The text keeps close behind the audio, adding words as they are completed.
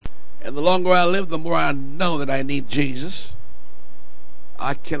And the longer I live, the more I know that I need Jesus.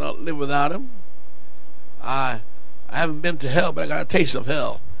 I cannot live without him. I haven't been to hell, but I got a taste of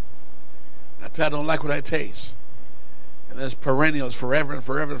hell. I tell you, I don't like what I taste. And there's perennials forever and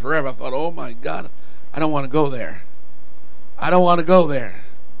forever and forever. I thought, oh my God, I don't want to go there. I don't want to go there.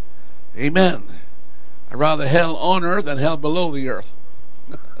 Amen. I'd rather hell on earth than hell below the earth.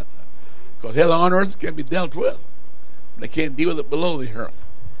 Because hell on earth can be dealt with. They can't deal with it below the earth.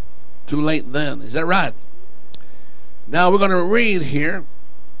 Too late then. Is that right? Now we're going to read here,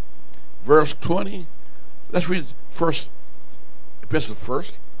 verse 20. Let's read first epistle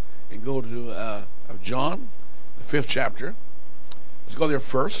first and go to of John, the 5th chapter. Let's go there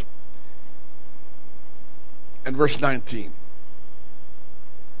first. And verse 19.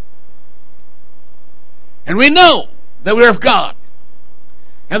 And we know that we are of God,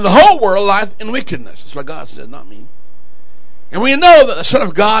 and the whole world lieth in wickedness. That's what God says, not me. And we know that the Son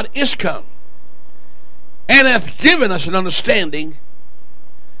of God is come, and hath given us an understanding,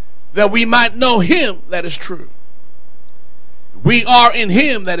 that we might know him that is true. We are in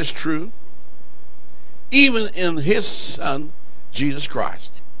him that is true, even in his Son, Jesus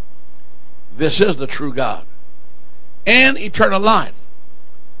Christ. This is the true God and eternal life.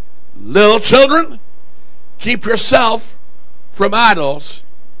 Little children, keep yourself from idols.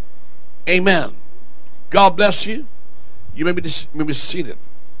 Amen. God bless you. You may be seated.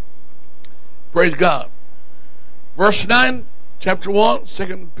 Praise God. Verse 9, chapter 1,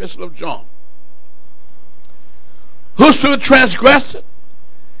 2nd epistle of John. Whoso transgresseth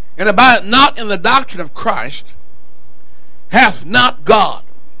and abideth not in the doctrine of Christ hath not God.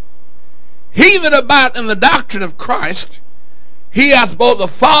 He that abideth in the doctrine of Christ, he hath both the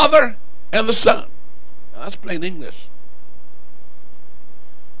Father and the Son. Now, that's plain English.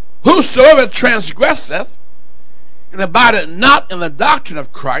 Whosoever transgresseth and abideth not in the doctrine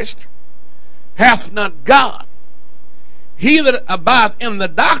of Christ hath not God. He that abideth in the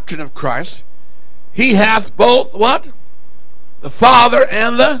doctrine of Christ, he hath both what? The Father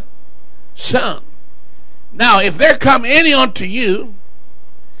and the Son. Now, if there come any unto you,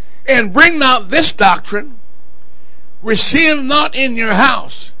 and bring not this doctrine, receive not in your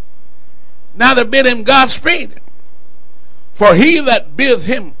house, neither bid him Godspeed. For he that bideth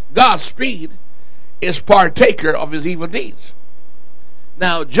him Godspeed is partaker of his evil deeds.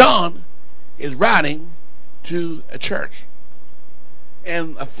 Now, John is writing to a church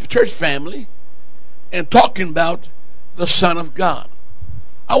and a church family and talking about the Son of God.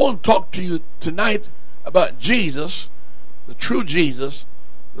 I want to talk to you tonight about Jesus, the true Jesus,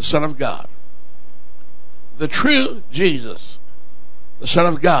 the Son of God. The true Jesus, the Son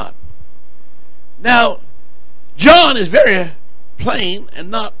of God. Now, John is very plain and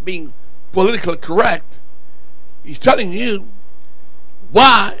not being politically correct. He's telling you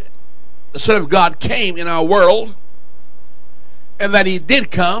why the Son of God came in our world, and that he did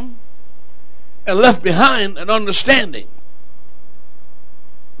come and left behind an understanding.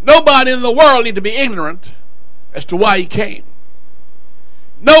 Nobody in the world need to be ignorant as to why he came.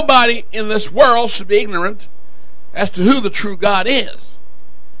 Nobody in this world should be ignorant as to who the true God is,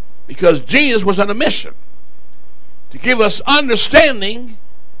 because Jesus was on a mission to give us understanding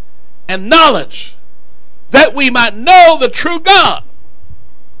and knowledge that we might know the true God,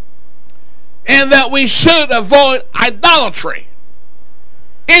 and that we should avoid idolatry.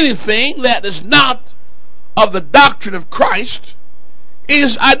 Anything that is not of the doctrine of Christ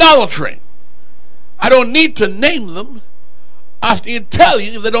is idolatry. I don't need to name them. I need to tell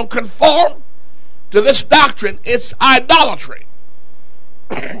you, if they don't conform to this doctrine, it's idolatry.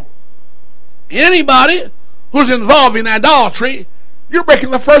 Anybody who's involved in idolatry, you're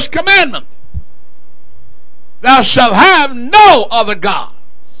breaking the first commandment. Thou shalt have no other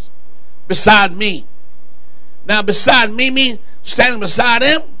gods beside me. Now, beside me means standing beside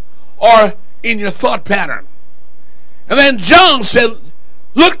him or in your thought pattern. And then John said,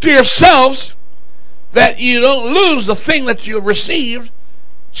 look to yourselves that you don't lose the thing that you have received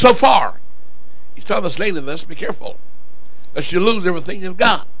so far. He's telling this lady this, be careful, lest you lose everything you've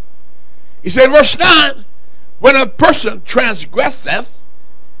got. He said, verse 9, when a person transgresseth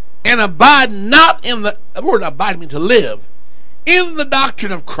and abide not in the word abide means to live, in the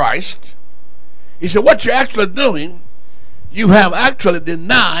doctrine of Christ, he said, what you're actually doing, you have actually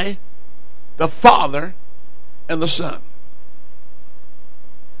denied the Father and the Son.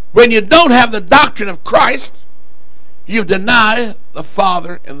 When you don't have the doctrine of Christ, you deny the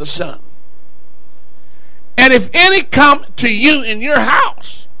Father and the Son. And if any come to you in your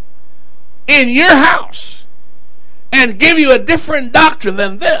house, and give you a different doctrine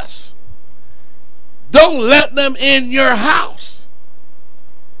than this, don't let them in your house.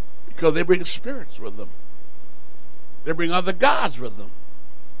 Because they bring spirits with them. They bring other gods with them.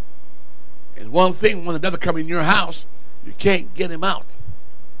 And one thing, when the devil comes in your house, you can't get him out.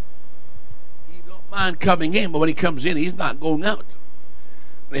 He don't mind coming in, but when he comes in, he's not going out.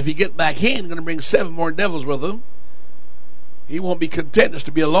 And if he get back in, he's going to bring 7 more devils with him. He won't be content just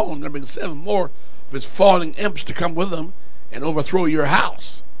to be alone. He's going to bring 7 more of his falling imps to come with him and overthrow your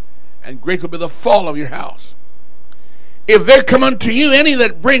house. And great will be the fall of your house. If there come unto you any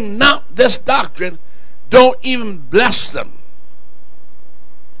that bring not this doctrine, don't even bless them.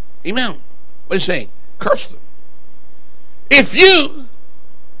 Amen. What are you saying? Curse them. If you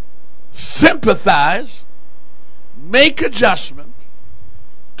sympathize, make adjustment,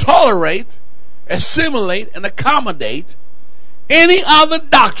 tolerate, assimilate, and accommodate any other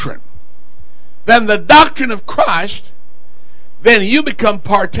doctrine than the doctrine of Christ, then you become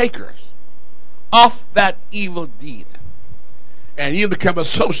partakers of that evil deed. And you become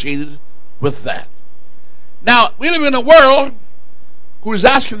associated with that. Now, we live in a world who is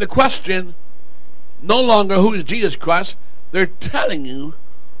asking the question, no longer who is Jesus Christ, they're telling you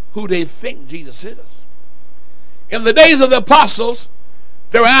who they think Jesus is. In the days of the apostles,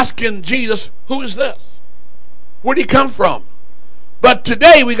 they were asking Jesus, who is this? Where did he come from? But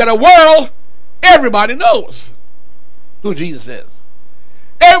today we got a world, everybody knows who Jesus is.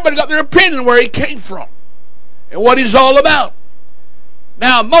 Everybody got their opinion where he came from and what he's all about.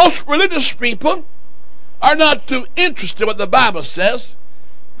 Now, most religious people are not too interested in what the Bible says.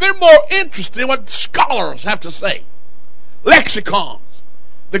 They're more interested in what scholars have to say. Lexicons,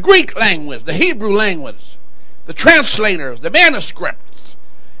 the Greek language, the Hebrew language, the translators, the manuscripts,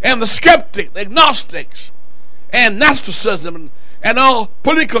 and the skeptics, the agnostics, and Gnosticism, and all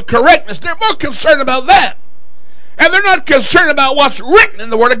political correctness. They're more concerned about that. And they're not concerned about what's written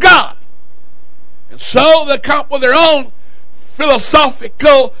in the Word of God. And so they come up with their own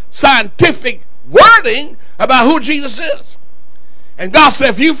philosophical, scientific wording about who Jesus is. And God said,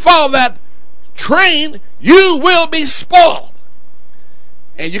 if you follow that train, you will be spoiled.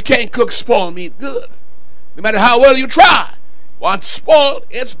 And you can't cook spoiled meat good. No matter how well you try. Once spoiled,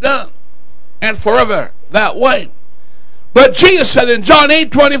 it's done. And forever that way. But Jesus said in John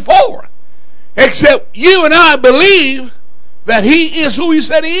 8:24, except you and I believe that he is who he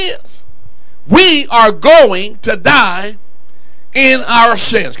said he is, we are going to die in our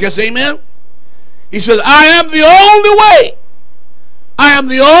sins. Can you say amen? He says, I am the only way. I am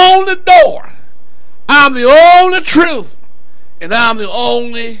the only door. I am the only truth. And I am the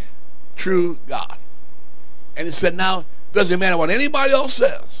only true God. And he said, now, doesn't matter what anybody else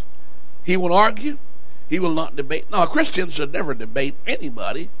says. He won't argue. He will not debate. Now, a Christian should never debate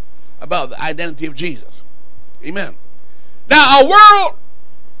anybody about the identity of Jesus. Amen. Now, our world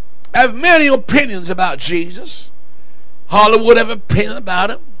has many opinions about Jesus. Hollywood have an opinion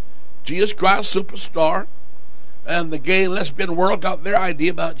about him. Jesus Christ, superstar. And the gay and lesbian world got their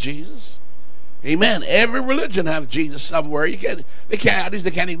idea about Jesus. Amen. Every religion has Jesus somewhere. They can't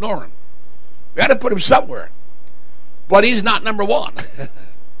ignore him. We got to put him somewhere. But he's not number one.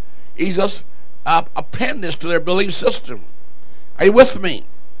 He's just an appendage to their belief system. Are you with me?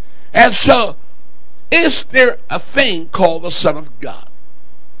 And so, is there a thing called the Son of God?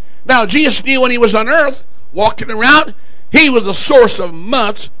 Now, Jesus knew when he was on earth, walking around, he was the source of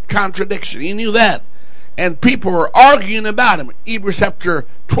much contradiction. He knew that. And people were arguing about him. Hebrews chapter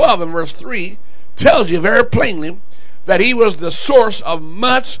 12 and verse 3 tells you very plainly that he was the source of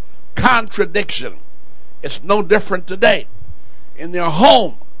much contradiction. It's no different today. In their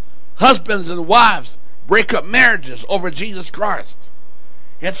home, husbands and wives break up marriages over Jesus Christ.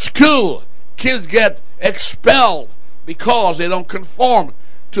 At school, kids get expelled because they don't conform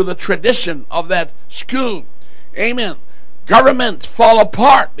to the tradition of that school. Amen. Governments fall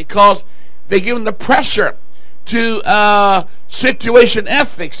apart because they give them the pressure to situation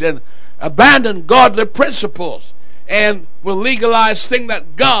ethics and abandon godly principles and will legalize things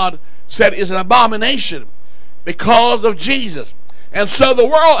that God said is an abomination because of Jesus. And so the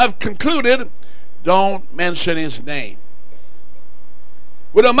world have concluded, don't mention his name.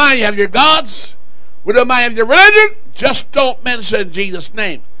 We don't mind you have your gods. We don't mind you have your religion. Just don't mention Jesus'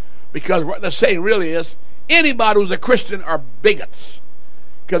 name. Because what they're saying really is, anybody who's a Christian are bigots.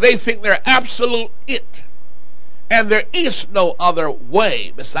 Because they think they're absolute it. And there is no other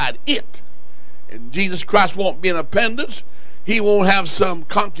way beside it. And Jesus Christ won't be an appendage. He won't have some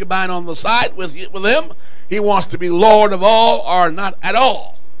concubine on the side with him. He wants to be Lord of all or not at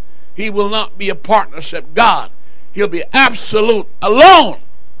all. He will not be a partnership God. He'll be absolute alone.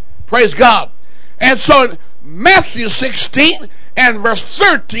 Praise God. And so in Matthew 16 and verse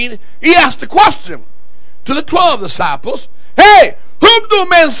 13, he asked the question to the 12 disciples, hey, Whom do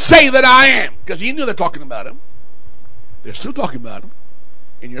men say that I am? Because you knew they're talking about him. They're still talking about him.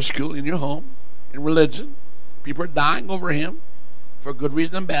 In your school, in your home, in religion. People are dying over him for good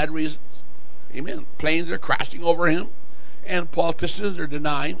reason and bad reasons. Amen. Planes are crashing over him. And politicians are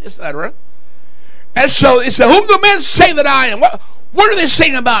denying, etc. And so it said, whom do men say that I am? What are they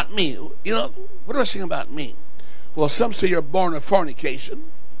saying about me? You know, what are they saying about me? Well, some say you're born of fornication.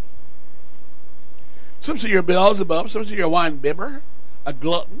 Some say you're Beelzebub. Some say you're a wine bibber, a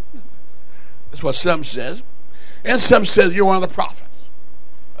glutton. That's what some says. And some says you're one of the prophets.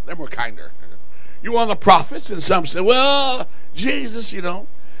 They're more kinder. You're one of the prophets. And some say, well, Jesus, you know,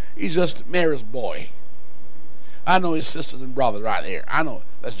 he's just Mary's boy. I know his sisters and brothers right there. I know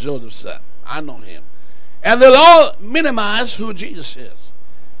that's Joseph's son. I know him. And they'll all minimize who Jesus is.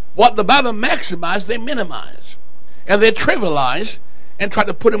 What the Bible maximizes, they minimize. And they trivialize and try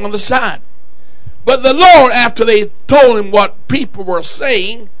to put him on the side. But the Lord, after they told him what people were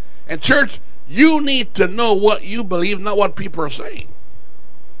saying, and church, you need to know what you believe, not what people are saying.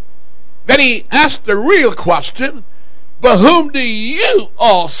 Then he asked the real question, but whom do you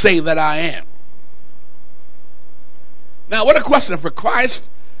all say that I am? Now, what a question for Christ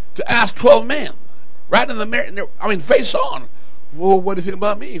to ask 12 men. Right in the face on. Well, what do you think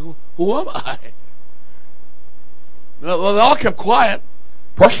about me? Who am I? Well, they all kept quiet.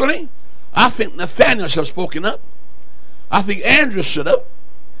 Personally, I think Nathaniel should have spoken up. I think Andrew should have,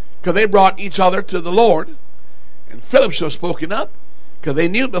 because they brought each other to the Lord. And Philip should have spoken up, because they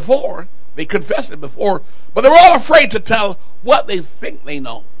knew before. They confessed it before. But they were all afraid to tell what they think they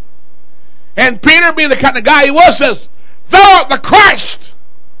know. And Peter, being the kind of guy he was, says, thou art the Christ,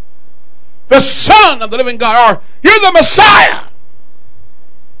 the Son of the living God. Or, you're the Messiah,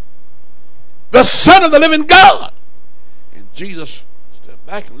 the Son of the living God. And Jesus stepped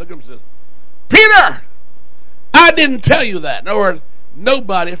back and looked at him and said, Peter, I didn't tell you that. In other words,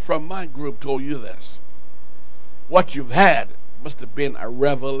 nobody from my group told you this. What you've had must have been a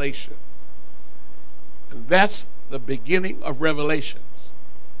revelation. And that's the beginning of revelations.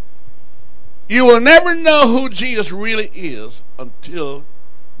 You will never know who Jesus really is until,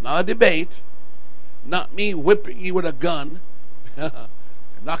 not a debate, not me whipping you with a gun,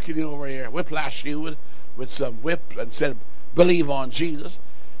 knocking you over here, whiplash you with some whip and said, believe on Jesus.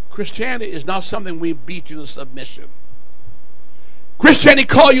 Christianity is not something we beat you to submission. Christianity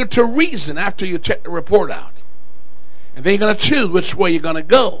calls you to reason after you check the report out. And then you're going to choose which way you're going to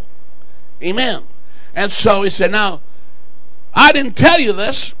go. Amen. And so he said, now, I didn't tell you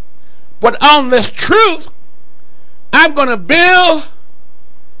this, but on this truth, I'm going to build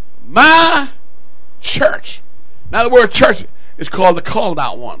my church. Now, the word church is called the called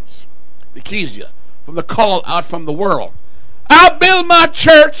out ones. The ecclesia, from the called out from the world. I'll build my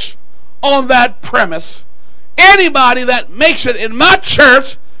church on that premise. Anybody that makes it in my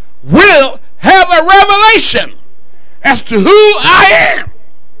church will have a revelation as to who I am.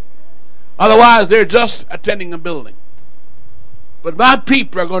 Otherwise, they're just attending a building. But my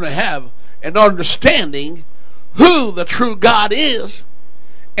people are going to have an understanding who the true God is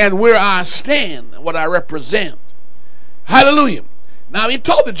and where I stand and what I represent. Hallelujah. Now, he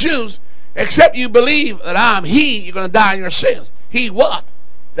told the Jews, except you believe that I'm he, you're going to die in your sins. He what?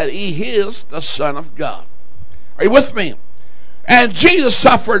 That he is the Son of God. Are you with me? And Jesus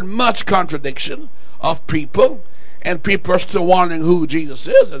suffered much contradiction of people, and people are still wondering who Jesus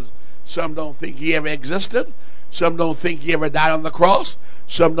is. And some don't think he ever existed. Some don't think he ever died on the cross.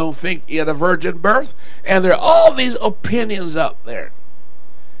 Some don't think he had a virgin birth. And there are all these opinions out there.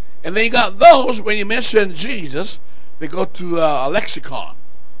 And then you got those, when you mention Jesus, they go to a lexicon.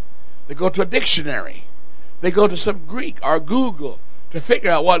 They go to a dictionary. They go to some Greek or Google to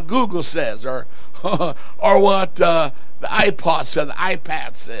figure out what Google says or what the iPod says, the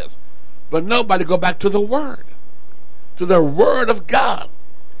iPad says. But nobody go back to the Word. To the Word of God.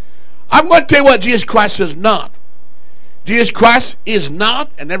 I'm going to tell you what Jesus Christ is not. Jesus Christ is not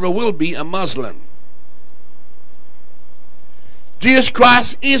and never will be a Muslim. Jesus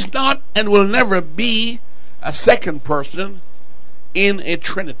Christ is not and will never be a second person in a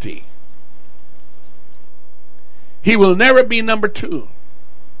Trinity. He will never be number two.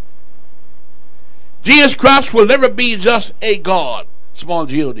 Jesus Christ will never be just a God, small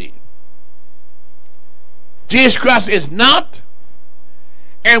G-O-D. Jesus Christ is not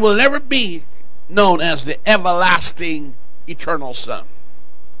and will never be known as the everlasting eternal Son.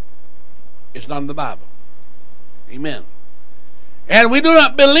 It's not in the Bible. Amen. And we do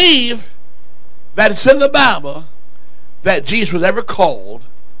not believe that it's in the Bible that Jesus was ever called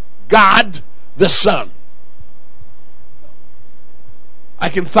God the Son. I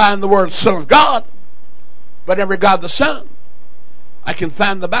can find the word Son of God, but never God the Son. I can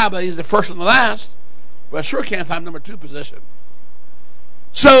find the Bible that he's the first and the last, but I sure can't find number 2 position.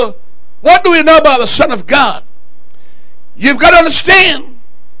 So, what do we know about the Son of God? You've got to understand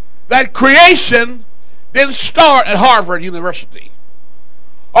that creation didn't start at Harvard University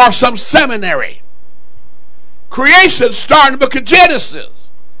or some seminary. Creation started in the book of Genesis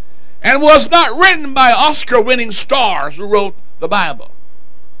and was not written by Oscar-winning stars who wrote the Bible.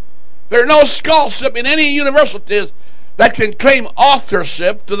 There are no scholarship in any universities that can claim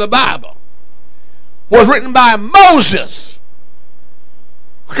authorship to the Bible. It was written by Moses.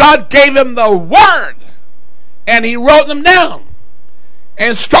 God gave him the word and he wrote them down.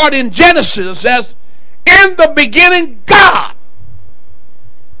 And starting in Genesis, it says, in the beginning, God.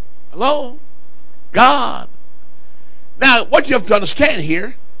 Hello? God. Now, what you have to understand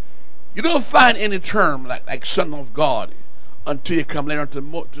here, you don't find any term like Son of God until you come later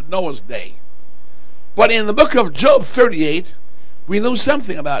to Noah's day. But in the book of Job 38, we know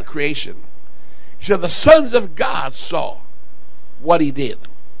something about creation. He said, the sons of God saw what he did.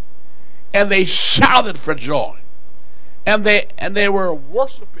 And they shouted for joy. And they were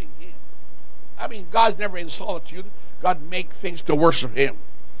worshiping him. I mean, God's never in solitude. God make things to worship him.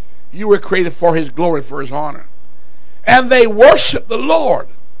 You were created for his glory, for his honor. And they worship the Lord.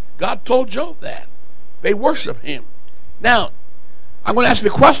 God told Job that. They worship him. Now, I'm going to ask you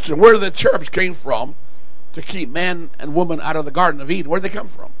the question, where the cherubs came from to keep man and woman out of the Garden of Eden? Where did they come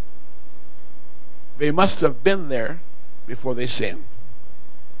from? They must have been there before they sinned.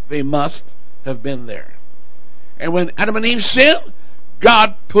 They must have been there. And when Adam and Eve sinned,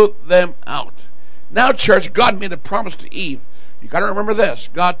 God put them out. Now, church, God made a promise to Eve. You got to remember this.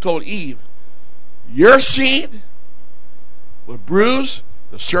 God told Eve, your seed will bruise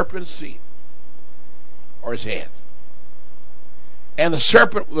the serpent's seed, or his head. And the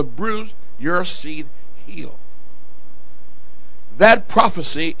serpent will bruise your seed heel. That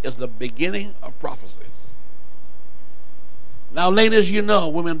prophecy is the beginning of prophecies. Now, ladies, you know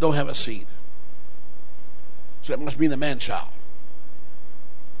women don't have a seed. So it must be the man-child.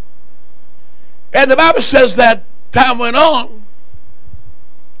 And the Bible says that time went on,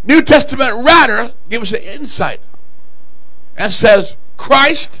 New Testament writer gives us an insight and says,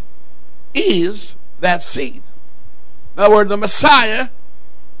 Christ is that seed. In other words, the Messiah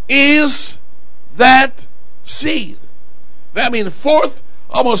is that seed. That means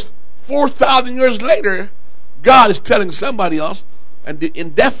almost 4,000 years later, God is telling somebody else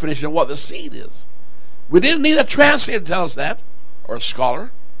in definition what the seed is. We didn't need a translator to tell us that, or a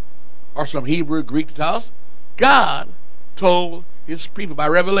scholar, or some Hebrew or Greek to tell us. God told his people by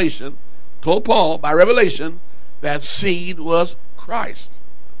revelation, told Paul by revelation, that seed was Christ.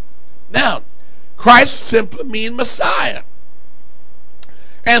 Now, Christ simply means Messiah.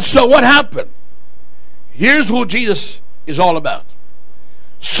 And so what happened? Here's who Jesus is all about.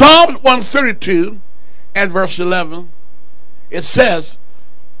 Psalm 132 and verse 11, it says,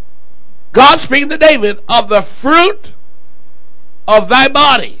 God speaking to David, of the fruit of thy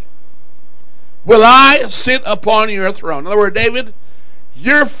body will I sit upon your throne. In other words, David,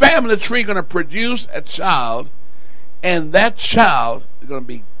 your family tree is going to produce a child, and that child is going to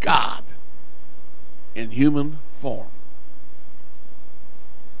be God in human form.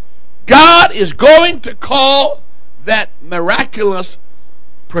 God is going to call that miraculous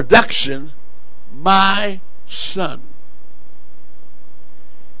production my son.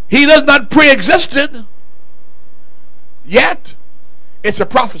 He does not pre-existed yet. It's a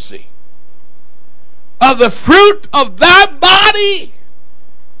prophecy. Of the fruit of thy body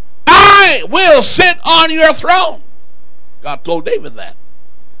I will sit on your throne. God told David that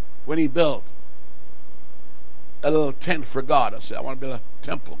when he built a little tent for God. I said, I want to build a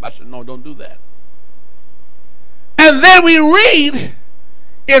temple. I said, no, don't do that. And then we read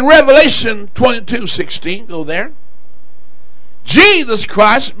in Revelation 22:16, go there, Jesus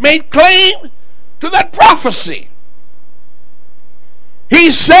Christ made claim to that prophecy.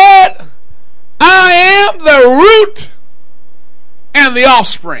 He said, I am the root and the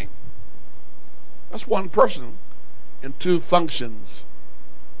offspring. That's one person in two functions.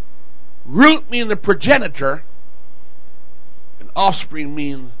 Root means the progenitor, and offspring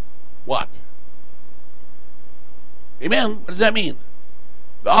means what? Amen? What does that mean?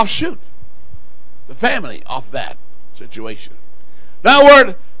 The offshoot. The family off that situation. In other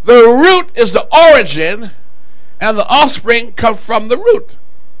words, the root is the origin, and the offspring come from the root.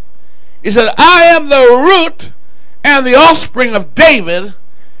 He said, I am the root and the offspring of David,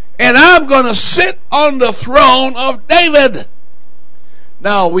 and I'm going to sit on the throne of David.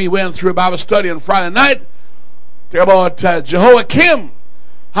 Now, we went through a Bible study on Friday night about Jehoiakim,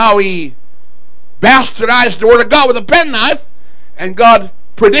 how he bastardized the word of God with a penknife, And God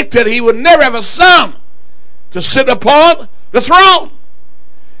predicted he would never have a son to sit upon the throne.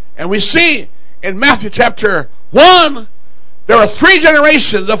 And we see in Matthew chapter 1, there are 3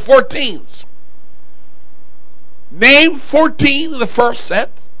 generations of 14s. Name 14 in the first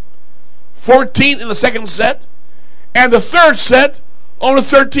set, 14 in the second set, and the third set, only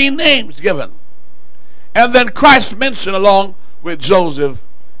 13 names given. And then Christ mentioned along with Joseph.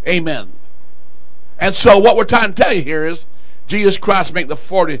 Amen. And so what we're trying to tell you here is Jesus Christ make the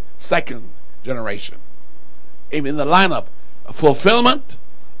 42nd generation. Amen. The lineup, a fulfillment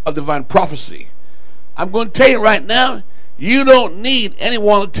of divine prophecy. I'm going to tell you right now, you don't need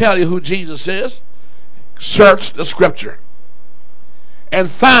anyone to tell you who Jesus is. Search the scripture and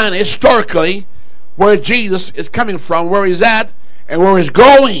find historically where Jesus is coming from, where he's at, and where he's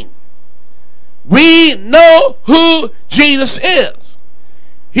going. We know who Jesus is.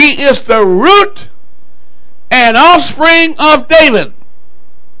 He is the root and offspring of David.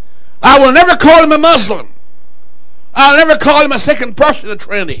 I will never call him a Muslim. I'll never call him a second person of the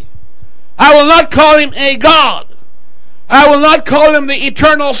Trinity. I will not call him a God. I will not call him the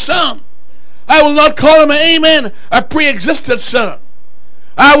eternal Son. I will not call him, a pre-existent Son.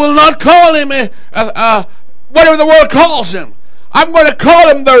 I will not call him whatever the world calls him. I'm going to call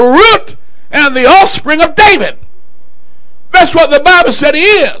him the root and the offspring of David. That's what the Bible said he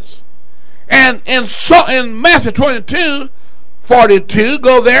is. And in Matthew 22, 42,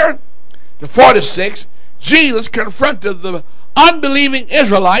 go there to 46, Jesus confronted the unbelieving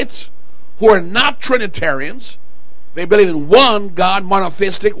Israelites who are not Trinitarians. They believe in one God,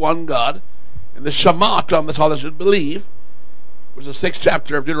 monotheistic, one God. And the Shema, that's all they should believe, which is the 6th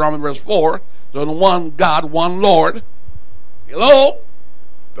chapter of Deuteronomy verse 4. So in one God, one Lord. Hello?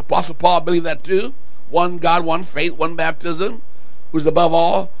 The Apostle Paul believed that too. One God, one faith, one baptism, who's above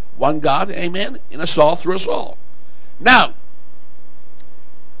all, one God, amen, in us all, through us all. Now,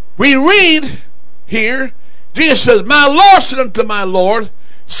 we read here, Jesus says, my Lord said unto my Lord,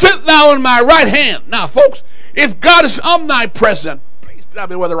 sit thou in my right hand. Now, folks, if God is omnipresent, please tell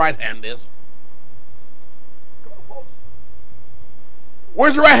me where the right hand is. Come on, folks.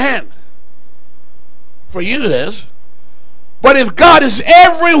 Where's the right hand? For you it is. But if God is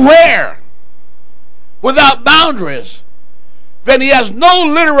everywhere, without boundaries, then he has no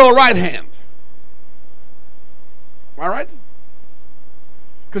literal right hand. Am I right?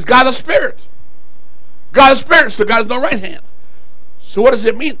 Because God is spirit. God is spirit, so God has no right hand. So what does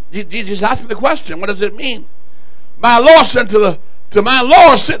it mean? Jesus asking the question, what does it mean? My Lord said to my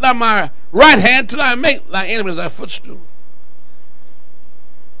Lord, sit on my right hand till I make thy enemies thy footstool.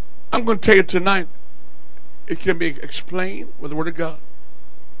 I'm going to tell you tonight, it can be explained with the Word of God.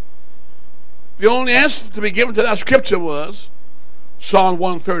 The only answer to be given to that scripture was Psalm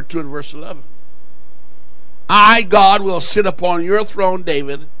 132 and verse 11. I, God, will sit upon your throne,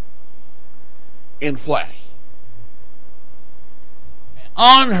 David, in flesh.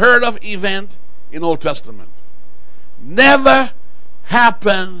 Unheard of event in Old Testament. Never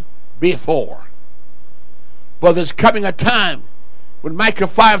happened before. But there's coming a time when Micah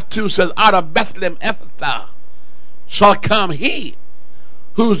 5:2 says, out of Bethlehem Ephrathah shall come he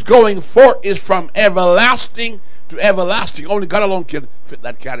whose going forth is from everlasting to everlasting. Only God alone can fit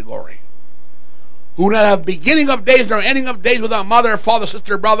that category. Who not have beginning of days nor ending of days without mother, father,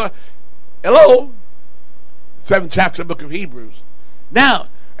 sister, brother. Hello? 7th chapter of the book of Hebrews. Now,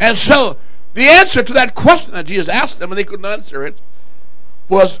 and so the answer to that question that Jesus asked them and they couldn't answer it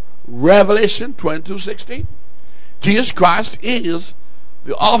was Revelation 22:16. Jesus Christ is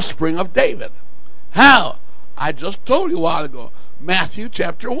the offspring of David. How? I just told you a while ago. Matthew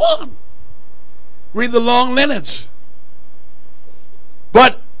chapter 1. Read the long lineage.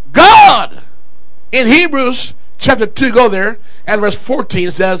 But God, in Hebrews chapter 2, go there, and verse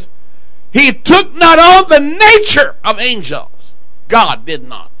 14 says, he took not on the nature of angels. God did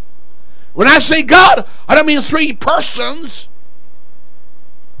not. When I say God, I don't mean 3 persons.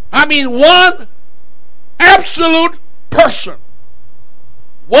 I mean one absolute person.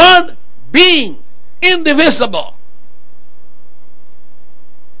 One being, indivisible,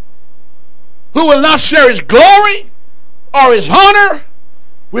 who will not share his glory or his honor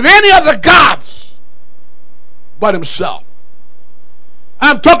with any other gods but himself.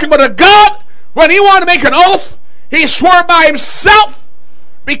 I'm talking about a God, when he wanted to make an oath, he swore by himself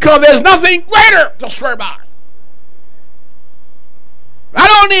because there's nothing greater to swear by. I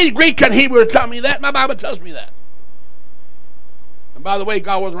don't need Greek and Hebrew to tell me that. My Bible tells me that. And by the way,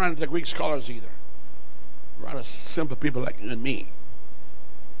 God wasn't running to Greek scholars either. He ran to simple people like you and me.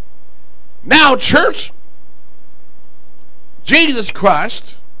 Now, church, Jesus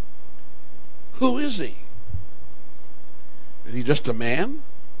Christ, who is he? Is he just a man?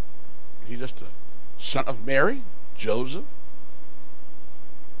 Is he just a son of Mary, Joseph?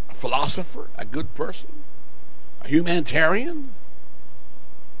 A philosopher, a good person, a humanitarian?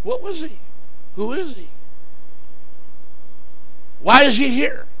 What was he? Who is he? Why is he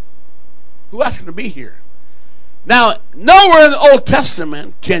here? Who asked him to be here? Now, nowhere in the Old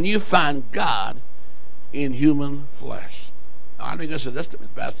Testament can you find God in human flesh. Now, I know you're going to say this to me,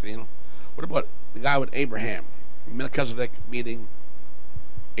 Pastor. What about the guy with Abraham? Melchizedek meeting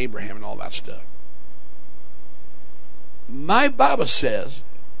Abraham and all that stuff. My Bible says,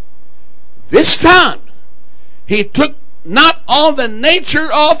 this time he took not on the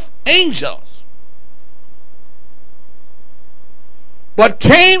nature of angels, but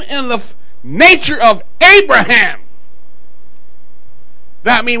came in the nature of Abraham.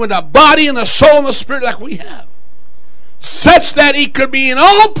 That means with a body and a soul and a spirit like we have, such that he could be in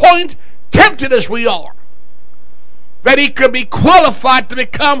all point tempted as we are, that he could be qualified to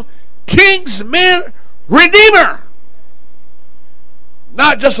become king's man, redeemer.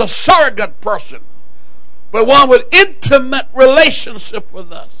 Not just a surrogate person, but one with intimate relationship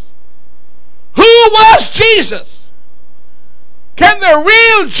with us. Who was Jesus? Can the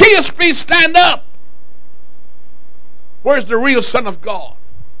real Jesus please stand up? Where's the real Son of God?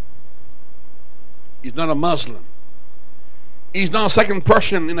 He's not a Muslim. He's not a second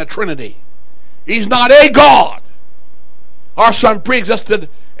person in the Trinity. He's not a God. Our Son pre-existed,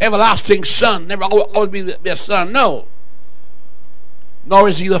 everlasting Son. Never always be a Son. No. Nor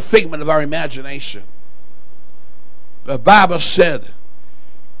is he the figment of our imagination. The Bible said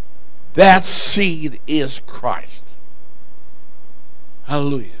that seed is Christ.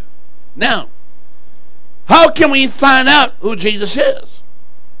 Hallelujah. Now, how can we find out who Jesus is?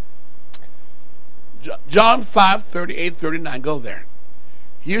 John 5, 38, 39. Go there.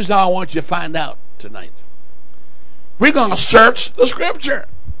 Here's how I want you to find out tonight. We're going to search the Scripture.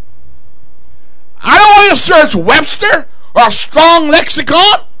 I don't want you to search Webster or Strong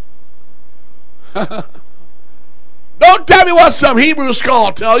Lexicon. Don't tell me what some Hebrew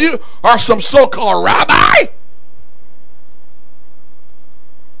scholar tell you or some so-called rabbi.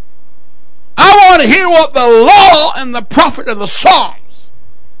 I want to hear what the law and the prophet and the Psalms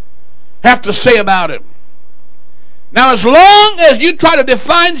have to say about him. Now, as long as you try to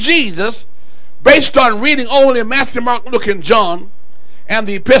define Jesus based on reading only Matthew, Mark, Luke, and John and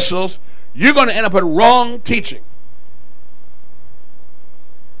the epistles, you're going to end up with wrong teaching.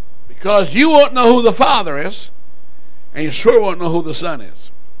 Because you won't know who the Father is, and you sure won't know who the Son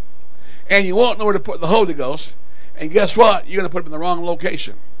is. And you won't know where to put the Holy Ghost, and guess what? You're going to put him in the wrong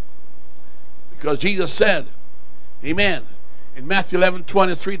location. Because Jesus said, amen, in Matthew 11,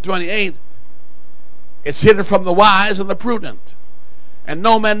 23, 28, it's hidden from the wise and the prudent. And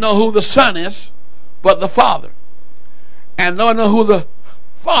no man know who the Son is but the Father. And no one know who the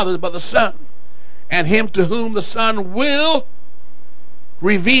Father is but the Son. And him to whom the Son will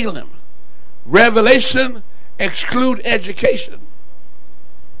reveal him. Revelation exclude education.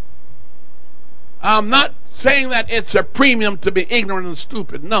 I'm not saying that it's a premium to be ignorant and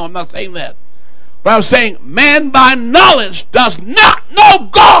stupid. No, I'm not saying that. But I'm saying man by knowledge does not know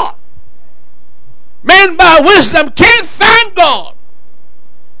God. Man by wisdom can't find God.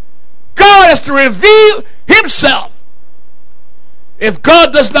 God has to reveal himself. If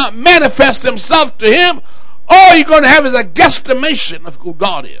God does not manifest himself to him, all you're going to have is a guesstimation of who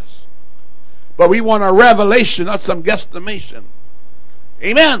God is. But we want a revelation, not some guesstimation.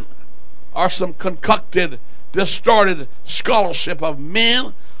 Amen. Or some concocted, distorted scholarship of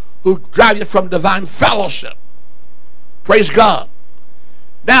men who drive you from divine fellowship. Praise God.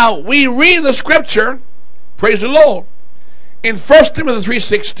 Now, we read the Scripture, praise the Lord, in 1 Timothy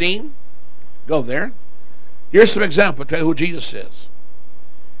 3:16. Go there. Here's some example to tell you who Jesus is.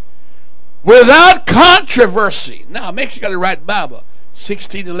 Without controversy. Now, make sure you got the right Bible.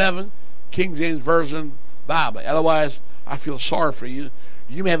 1611, King James Version Bible. Otherwise, I feel sorry for you.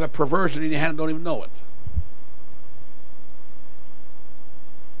 You may have a perversion in your hand and don't even know it.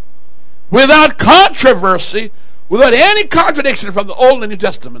 Without controversy, without any contradiction from the Old and New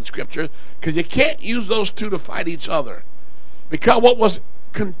Testament Scripture, because you can't use those two to fight each other. Because what was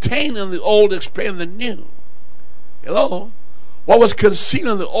contained in the Old explained in the New. Hello? What was concealed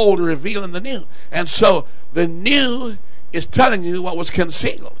in the Old revealed in the New. And so the New is telling you what was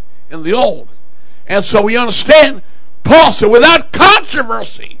concealed in the Old. And so we understand, Paul said, without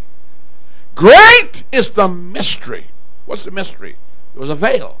controversy, great is the mystery. What's the mystery? It was a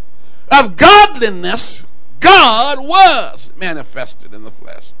veil. Of godliness, God was manifested in the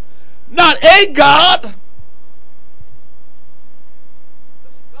flesh. Not a God.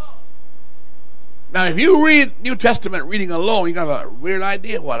 Now, if you read New Testament reading alone, you have a weird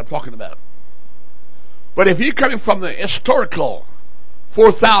idea what I'm talking about. But if you're coming from the historical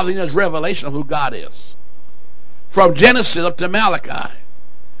 4,000 years revelation of who God is, from Genesis up to Malachi,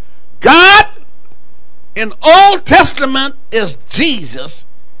 God in Old Testament is Jesus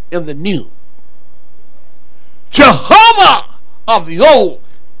in the New. Jehovah of the Old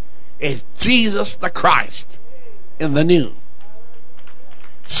is Jesus the Christ in the New.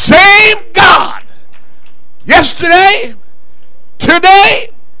 Same God, yesterday,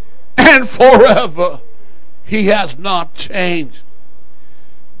 today, and forever. He has not changed.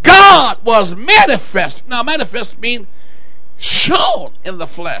 God was manifest. Now, manifest means shown in the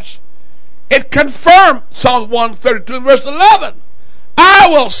flesh. It confirmed Psalm 132 verse 11. I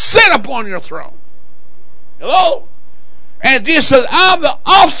will sit upon your throne. Hello? And Jesus says, I'm the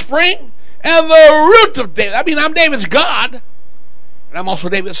offspring and the root of David. I mean, I'm David's God, and I'm also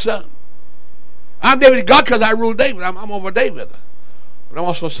David's son. I'm David's God because I rule David. I'm over David. But I'm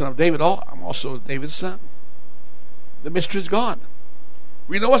also a son of David. I'm also David's son. The mystery is gone.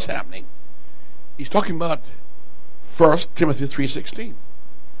 We know what's happening. He's talking about 1 Timothy 3:16.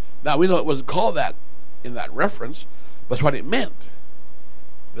 Now, we know it wasn't called that in that reference, but that's what it meant.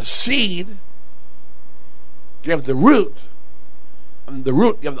 The seed gave the root, and the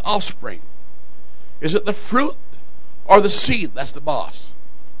root gave the offspring. Is it the fruit or the seed that's the boss?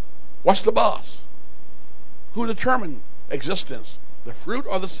 What's the boss? Who determined existence? The fruit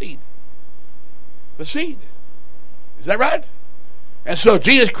or the seed? The seed. Is that right? And so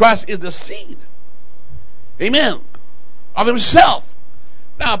Jesus Christ is the seed. Amen. Of himself.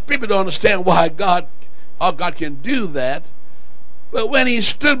 Now, people don't understand how God can do that. But when he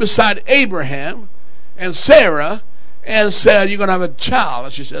stood beside Abraham and Sarah and said, you're going to have a child.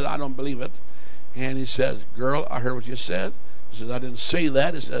 And she said, I don't believe it. And he says, girl, I heard what you said. He says, I didn't say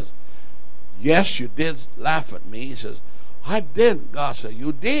that. He says, yes, you did laugh at me. He says, I didn't. God said,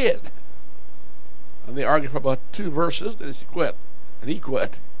 you did. And they argued for about 2 verses. Then she quit. And he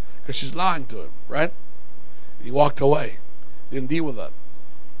quit. Because she's lying to him. Right? And he walked away. Didn't deal with that.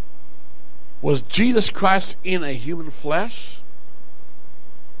 Was Jesus Christ in a human flesh?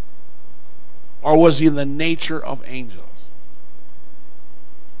 Or was he in the nature of angels?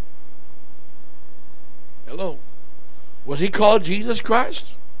 Hello? Was he called Jesus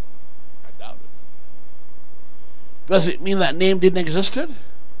Christ? I doubt it. Does it mean that name didn't exist?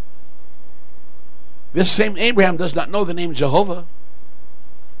 This same Abraham does not know the name Jehovah.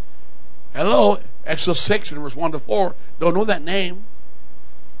 Hello? Exodus 6 and verse 1 to 4 don't know that name.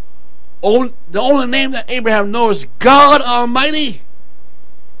 The only name that Abraham knows is God Almighty.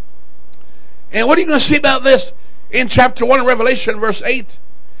 And what are you going to see about this? In chapter 1 of Revelation, verse 8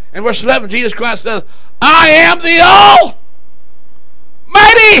 and verse 11, Jesus Christ says, I am the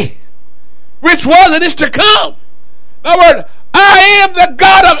Almighty, which was and is to come. In other words, I am the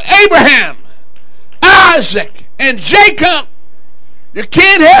God of Abraham, Isaac, and Jacob. You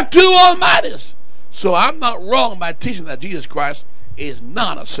can't have 2 Almighties. So I'm not wrong by teaching that Jesus Christ is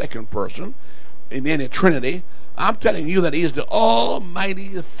not a second person in any Trinity. I'm telling you that he is the Almighty,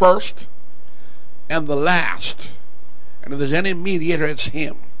 the first and the last. And if there's any mediator, it's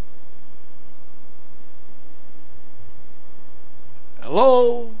him.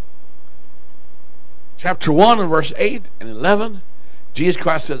 Hello? Chapter 1 and verse 8 and 11, Jesus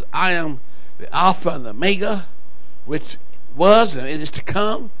Christ says, I am the Alpha and the Omega, which was and is to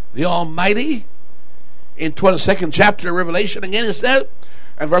come, the Almighty. In 22nd chapter of Revelation, again it says,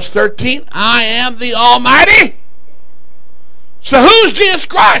 in verse 13, I am the Almighty. So who's Jesus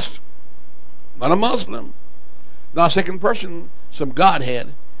Christ? Not a Muslim. Not a second person, some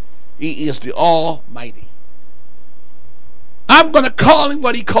Godhead. He is the Almighty. I'm going to call him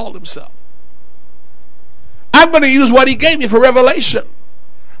what he called himself. I'm going to use what he gave me for revelation.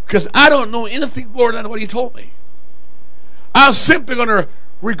 Because I don't know anything more than what he told me. I'm simply going to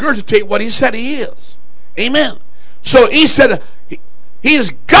regurgitate what he said he is. Amen. So he said he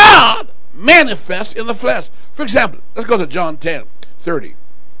is God manifest in the flesh. For example, let's go to John 10:30.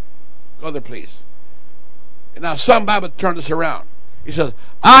 Go there, please. And now some Bible turn this around. He says,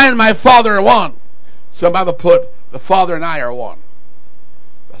 I and my Father are one. Some Bible put, the Father and I are one.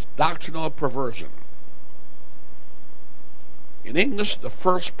 That's doctrinal perversion. In English, the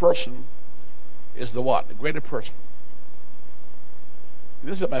first person is the what? The greater person.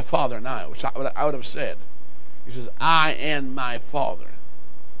 This is my Father and I, which I would have said. He says, I and my Father.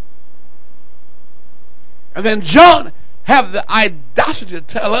 And then John have the audacity to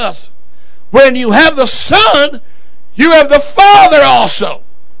tell us, when you have the Son, you have the Father also.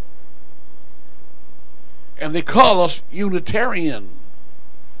 And they call us Unitarian,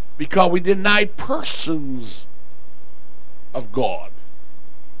 because we deny persons of God.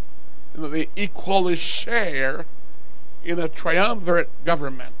 And that they equally share in a triumvirate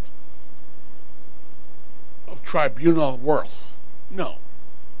government of tribunal worth. No.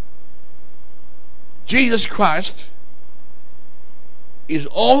 Jesus Christ is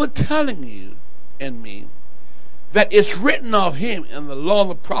only telling you and me that it's written of him in the law of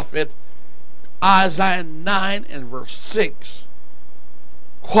the prophet Isaiah 9 and verse 6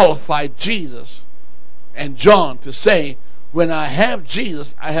 qualified Jesus and John to say, when I have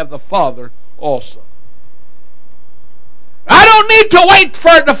Jesus, I have the Father also. I don't need to wait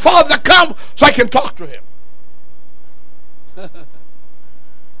for the Father to come so I can talk to him.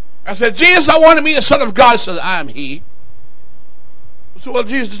 I said, Jesus, I want to be the Son of God. He says, I am he. I said, well,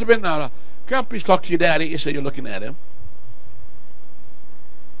 Jesus, just a minute now. Can I please talk to your daddy? He said, you're looking at him.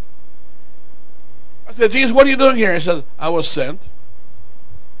 I said, Jesus, what are you doing here? He said, I was sent.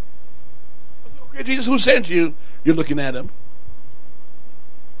 I said, okay, Jesus, who sent you? You're looking at him.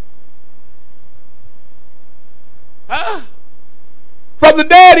 Huh? From the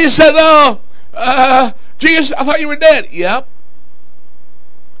dead, he said, Jesus, I thought you were dead. Yep.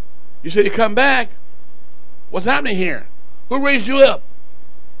 You said you come back. What's happening here? Who raised you up?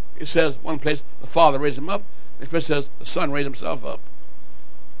 It says, one place, the Father raised him up. Next place says, the Son raised himself up.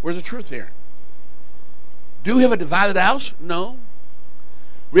 Where's the truth here? Do we have a divided house? No.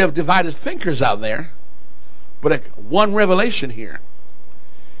 We have divided thinkers out there. But one revelation here.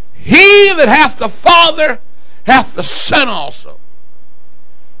 He that hath the Father hath the Son also.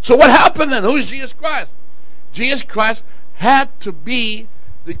 So what happened then? Who is Jesus Christ? Jesus Christ had to be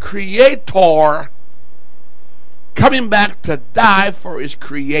the Creator coming back to die for his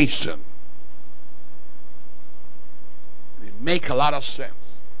creation. It make a lot of sense.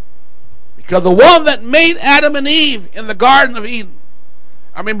 Because the one that made Adam and Eve in the Garden of Eden,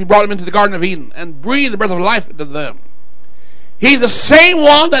 he brought them into the Garden of Eden and breathed the breath of life into them. He's the same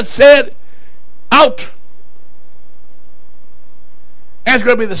one that said, out. And it's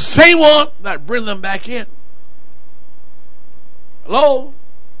going to be the same one that brings them back in. Hello?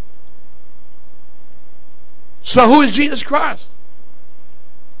 So who is Jesus Christ?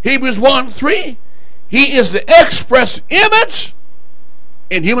 Hebrews 1:3. He is the express image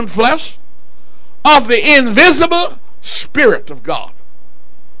in human flesh of the invisible Spirit of God.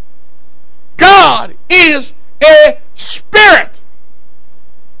 God is a spirit.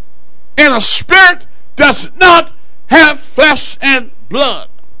 And a spirit does not have flesh and blood.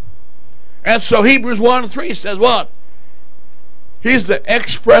 And so Hebrews 1:3 says what? He's the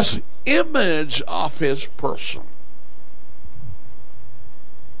express image of his person.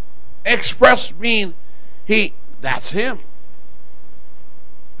 Express mean that's him.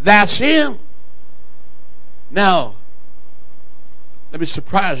 That's him. Now, let me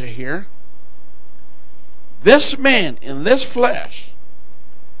surprise you here. This man in this flesh,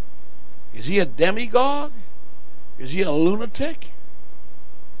 is he a demigod? Is he a lunatic?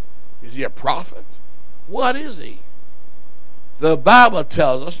 Is he a prophet? What is he? The Bible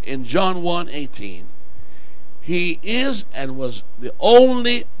tells us in John 1:18, he is and was the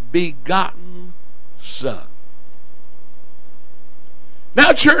only begotten Son.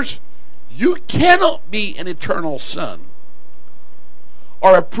 Now, church, you cannot be an eternal Son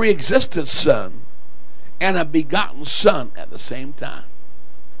or a pre-existent Son and a begotten Son at the same time.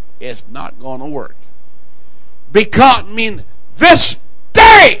 It's not going to work. Begotten means this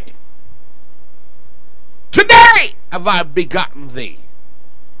day. Today have I begotten thee.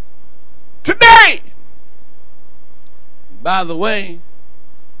 Today. By the way,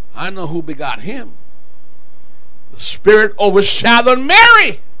 I know who begot him. The Spirit overshadowed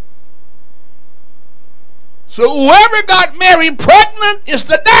Mary. So whoever got Mary pregnant is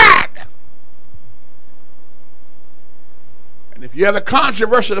the dad. And if you have a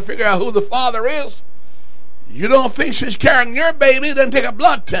controversy to figure out who the father is, you don't think she's carrying your baby, then take a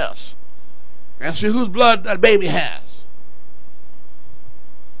blood test and see whose blood that baby has.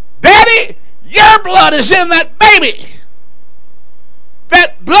 Daddy, your blood is in that baby.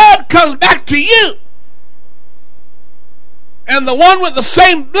 That blood comes back to you. And the one with the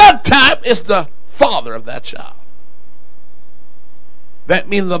same blood type is the father of that child. That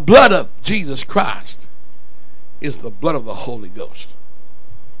means the blood of Jesus Christ is the blood of the Holy Ghost.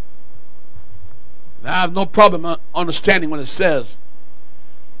 Now, I have no problem understanding when it says,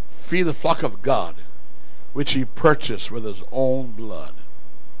 feed the flock of God, which he purchased with his own blood.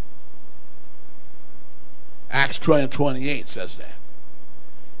 Acts 20:28 says that.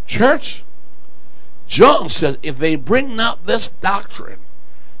 Church, John says, if they bring not this doctrine,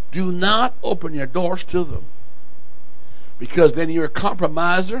 do not open your doors to them. Because then you're a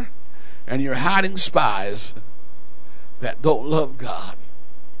compromiser and you're hiding spies that don't love God.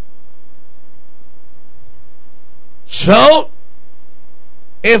 So,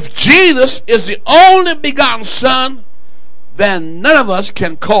 if Jesus is the only begotten Son, then none of us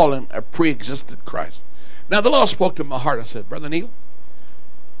can call him a pre-existent Christ. Now, the Lord spoke to my heart. I said, Brother Neil,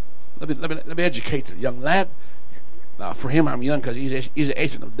 let me educate the young lad. Now, for him, I'm young because he's an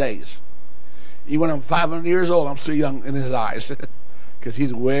ancient of days. Even when I'm 500 years old, I'm still young in his eyes because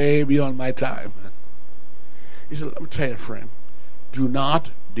he's way beyond my time. He said, let me tell you, friend, do not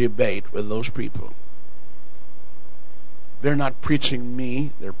debate with those people. They're not preaching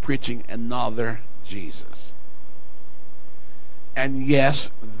me, they're preaching another Jesus. And yes,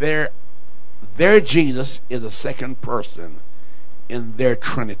 their Jesus is a second person in their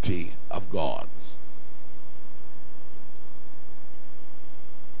trinity of gods.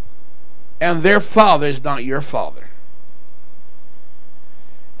 And their father is not your father.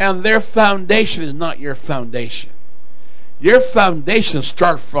 And their foundation is not your foundation. Your foundation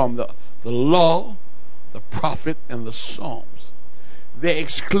starts from the law, the prophet, and the Psalms. They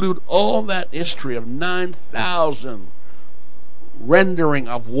exclude all that history of 9,000 rendering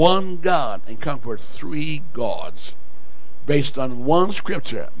of one God and come with three gods based on one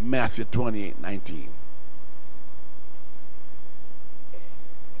scripture, Matthew 28:19.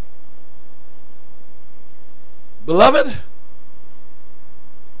 Beloved,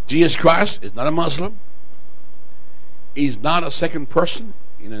 Jesus Christ is not a Muslim. He's not a second person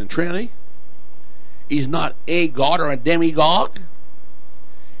in the Trinity. He's not a God or a demigod.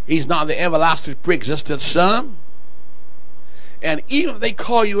 He's not the everlasting pre-existent Son. And even if they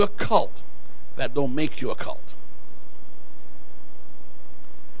call you a cult, that don't make you a cult.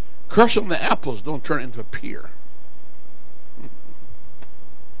 Cursing the apples don't turn into a pear.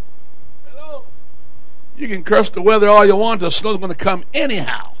 Hello? You can curse the weather all you want, the snow's going to come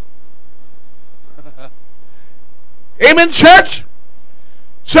anyhow. Amen, church?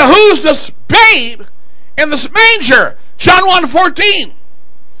 So who's this babe in this manger? John 1:14.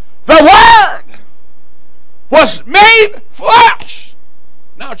 The Word was made flesh.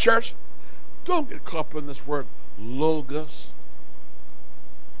 Now, church, don't get caught up in this word logos.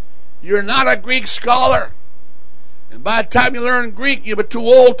 You're not a Greek scholar. And by the time you learn Greek, you'll be too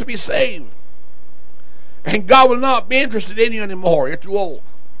old to be saved. And God will not be interested in you anymore. You're too old.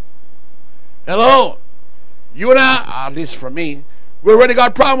 Hello? You and I, at least for me, we already got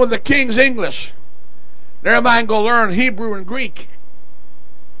a problem with the King's English. Never mind go learn Hebrew and Greek.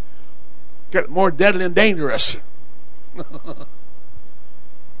 Get more deadly and dangerous.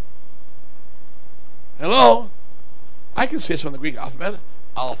 Hello? I can say some of the Greek alphabet.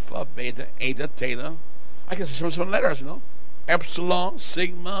 Alpha, beta, eta, theta. I can say some letters, you know. Epsilon,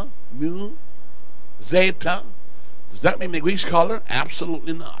 sigma, mu, zeta. Does that make me a Greek scholar?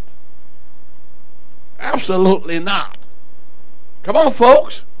 Absolutely not. Absolutely not. Come on,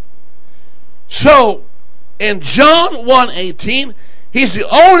 folks. So, in John 1:18, he's the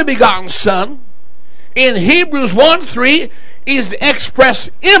only begotten Son. In Hebrews 1:3, he's the express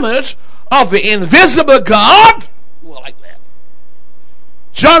image of the invisible God. Ooh, I like that.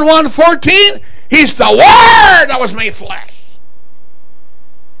 John 1:14, he's the Word that was made flesh.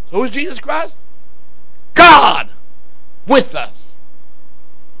 So who's Jesus Christ? God with us.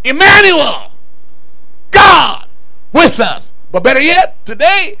 Emmanuel. God with us. But better yet,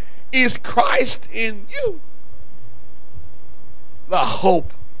 today is Christ in you. The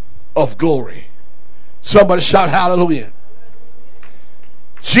hope of glory. Somebody shout hallelujah.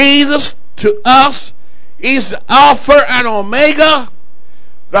 Jesus to us is the Alpha and Omega,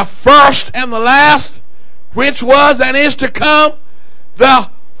 the first and the last, which was and is to come, the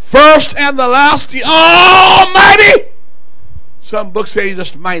first and the last, the Almighty. Some books say he's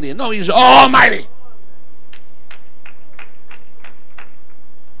just mighty. No, he's almighty.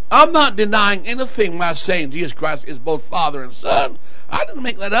 I'm not denying anything by saying Jesus Christ is both Father and Son. I didn't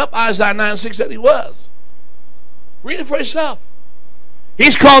make that up. Isaiah 9:6 said he was. Read it for yourself.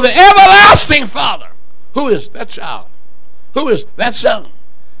 He's called the everlasting Father. Who is that child? Who is that son?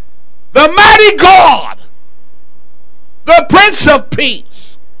 The mighty God. The Prince of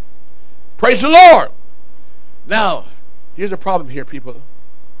Peace. Praise the Lord. Now, here's a problem here, people.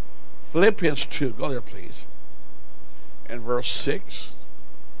 Philippians 2. Go there, please. And verse 6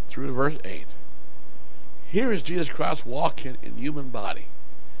 through to verse 8. Here is Jesus Christ walking in human body.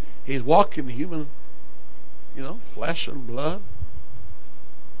 He's walking in human, flesh and blood.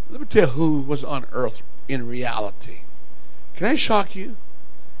 Let me tell you who was on earth in reality. Can I shock you?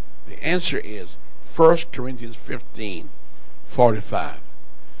 The answer is 1 Corinthians 15:45.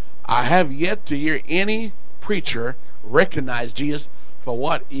 I have yet to hear any preacher recognize Jesus for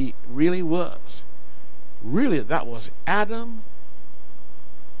what he really was. Really, that was Adam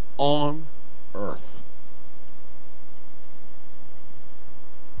on earth.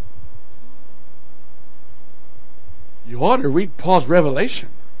 You ought to read Paul's revelation.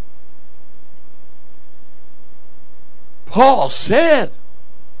 Paul said,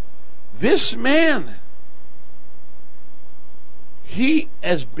 this man, he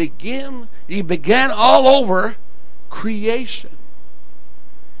began all over creation.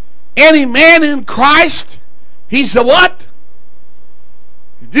 Any man in Christ, he's a what?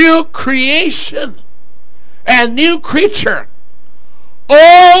 New creation. A new creature.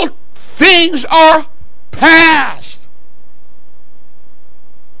 All things are past.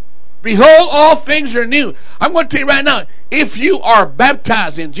 Behold, all things are new. I'm going to tell you right now, if you are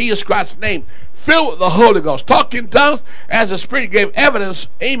baptized in Jesus Christ's name, filled with the Holy Ghost, talk in tongues, as the Spirit gave evidence,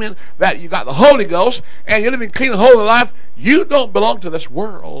 amen, that you got the Holy Ghost, and you're living clean and holy life, you don't belong to this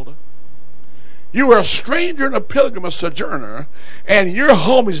world. You are a stranger and a pilgrim, a sojourner, and your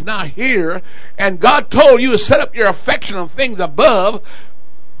home is not here, and God told you to set up your affection on things above.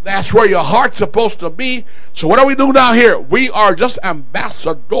 That's where your heart's supposed to be. So what are we doing down here? We are just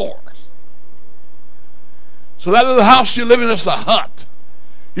ambassadors. So that little house you live in is a hut.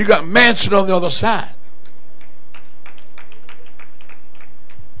 You got mansion on the other side.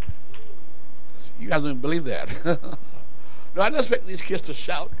 You guys don't believe that. No, I don't expect these kids to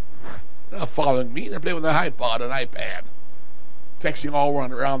shout. They're not following me. They're playing with their iPod and iPad. Texting all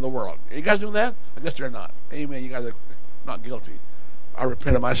around the world. Are you guys doing that? I guess they're not. Amen. You guys are not guilty. I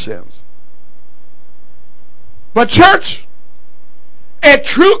repent of my sins. But church, a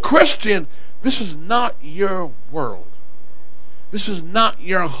true Christian, this is not your world. This is not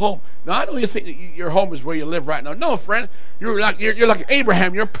your home. Now, I know you think that your home is where you live right now. No, friend. You're like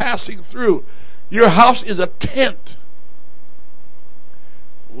Abraham. You're passing through. Your house is a tent.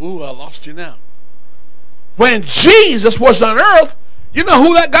 Ooh, I lost you now. When Jesus was on earth, you know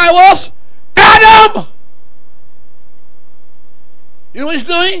who that guy was? Adam! You know what he's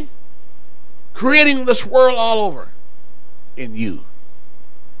doing? Creating this world all over in you.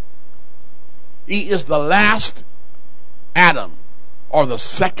 He is the last Adam, or the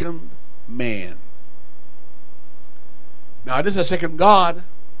second man. Now, this is a second God.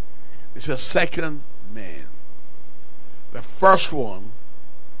 It's a second man. The first one,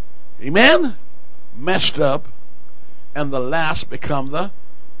 amen, messed up, and the last become the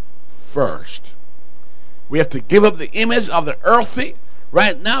first. We have to give up the image of the earthy.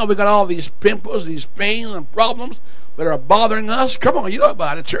 Right now, we got all these pimples, these pains and problems that are bothering us. Come on, you know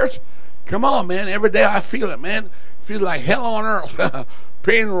about it, church. Come on, man. Every day I feel it, man. Feels like hell on earth.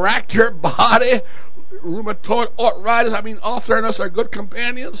 Pain racked your body. Rheumatoid arthritis. I mean, Arthur and us are good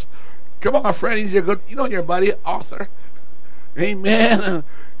companions. Come on, friend. He's your good, you know your buddy, Arthur. Amen.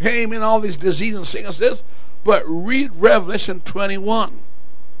 Amen. All these diseases and sicknesses. But read Revelation 21.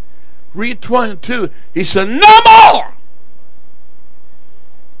 Read 22. He said, no more.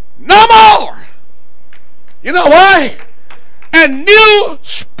 No more. You know why? A new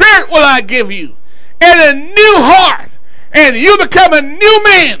spirit will I give you, and a new heart, and you become a new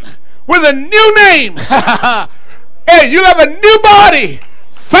man with a new name. And you have a new body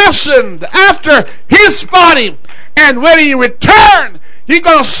fashioned after his body. And when he returns, you're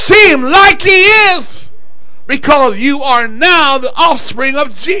going to see him like he is, because you are now the offspring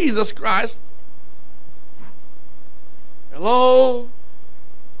of Jesus Christ. Hello?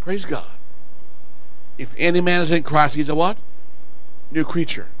 Praise God. If any man is in Christ, he's a what? New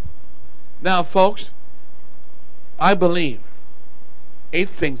creature. Now, folks, I believe 8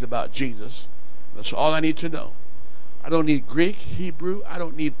 things about Jesus. That's all I need to know. I don't need Greek, Hebrew. I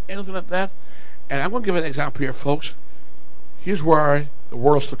don't need anything like that. And I'm going to give an example here, folks. Here's where the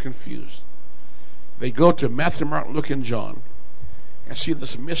world's so confused. They go to Matthew, Mark, Luke, and John and see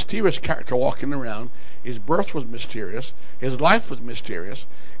this mysterious character walking around. His birth was mysterious. His life was mysterious.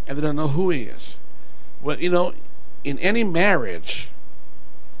 And they don't know who he is. Well, you know, in any marriage,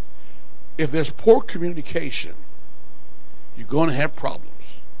 if there's poor communication, you're going to have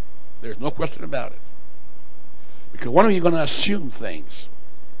problems. There's no question about it. Because one of you are going to assume things,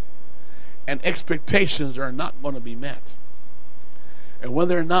 and expectations are not going to be met. And when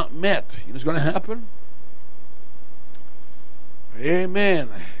they're not met, you know what's going to happen? Amen.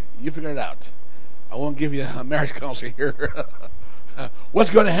 You figure it out. I won't give you a marriage counseling here.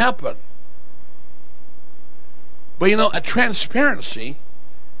 What's going to happen? But you know, a transparency,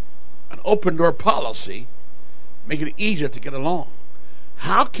 an open door policy, make it easier to get along.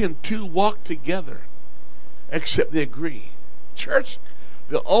 How can two walk together except they agree? Church,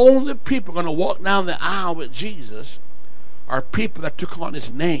 the only people going to walk down the aisle with Jesus are people that took on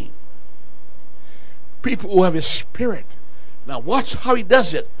his name. People who have his spirit. Now watch how he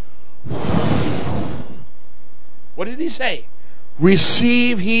does it. What did he say?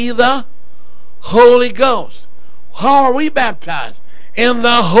 Receive ye the Holy Ghost. How are we baptized? In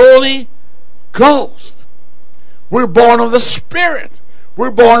the Holy Ghost. We're born of the Spirit.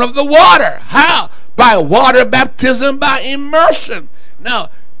 We're born of the water. How? By water baptism, by immersion. Now,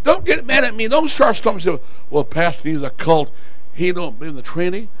 don't get mad at me. Don't start stumbling and say, well, Pastor, he's a cult. He don't believe in the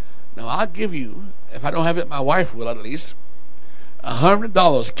Trinity. Now, I'll give you, if I don't have it, my wife will at least,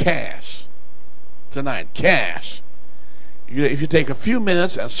 $100 cash tonight. Cash. If you take a few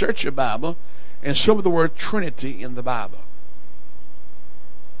minutes and search your Bible and show me the word Trinity in the Bible.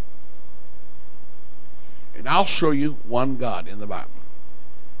 And I'll show you one God in the Bible.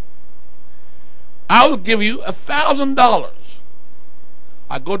 I'll give you $1,000.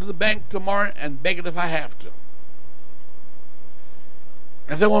 I'll go to the bank tomorrow and beg it if I have to.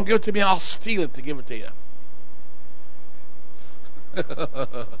 And if they won't give it to me, I'll steal it to give it to you.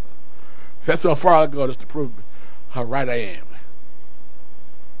 That's how far I'll go, just to prove how right I am.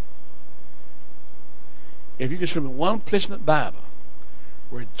 If you can show me one place in the Bible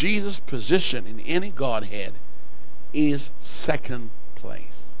where Jesus' position in any Godhead is second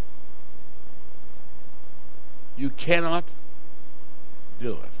place, you cannot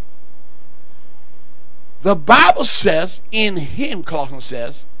do it. The Bible says, in him, Colossians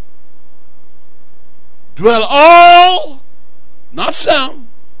says, dwell all, not some,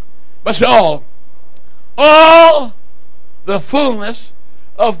 but say all the fullness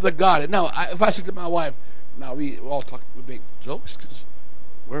of the Godhead. Now, if I say to my wife, now we all talk, we make jokes because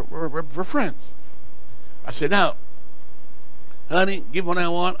we're friends. I say, now, honey, give what I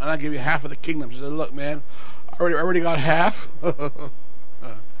want, and I'll give you half of the kingdom. She said, look, man, I already got half.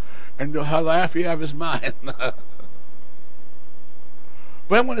 And the half you have is mine.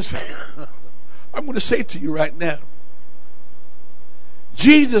 But I'm going to say to you right now,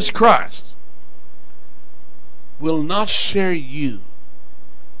 Jesus Christ will not share you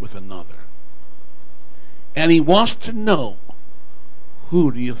with another. And he wants to know,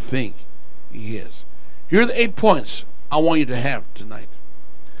 who do you think he is? Here are the 8 points I want you to have tonight.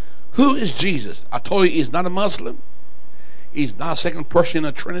 Who is Jesus? I told you he's not a Muslim. He's not a second person in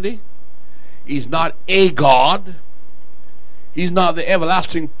the Trinity. He's not a God. He's not the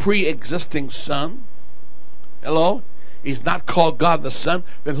everlasting pre-existing Son. Hello? He's not called God the Son.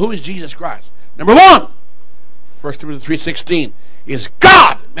 Then who is Jesus Christ? Number 1, 1 Timothy 3:16, is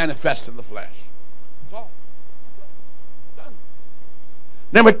God manifest in the flesh. That's all. Done.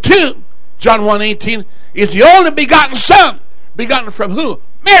 Number 2, John 1:18, is the only begotten Son. Begotten from who?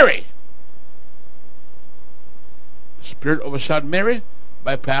 Mary. The Spirit overshadowed Mary,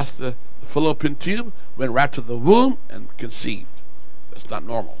 bypassed the fallopian tube, went right to the womb, and conceived. That's not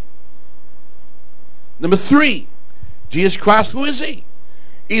normal. Number 3, Jesus Christ, who is he?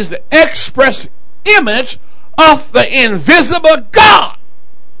 He's the express image of the invisible God.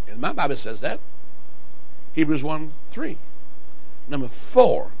 And my Bible says that. Hebrews 1:3. Number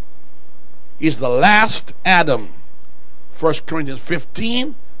 4, he's the last Adam. 1 Corinthians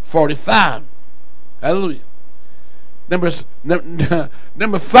 15:45. Hallelujah. Number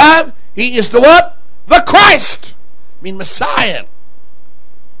 5, he is the what? The Christ. I mean Messiah.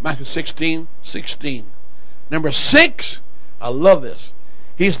 Matthew 16:16. Number 6, I love this.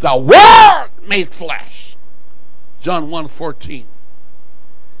 He's the Word made flesh. John 1:14.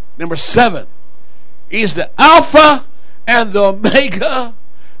 Number 7, he's the Alpha and the Omega,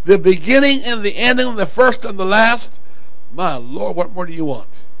 the beginning and the ending, the first and the last. My Lord, what more do you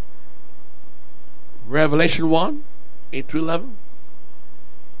want? Revelation 1:8-11.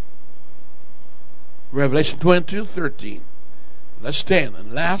 Revelation 22:13. Let's stand.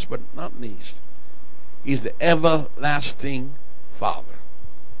 And last but not least, he's the everlasting Father.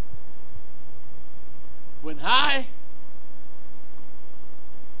 When I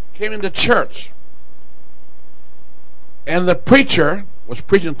came into church and the preacher was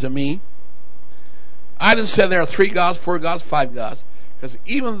preaching to me, I didn't say there are 3 gods, 4 gods, 5 gods, because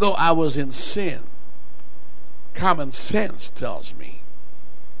even though I was in sin, common sense tells me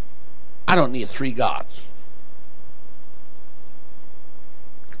I don't need 3 gods.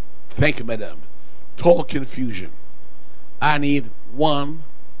 Thank you, madam. Total confusion. I need one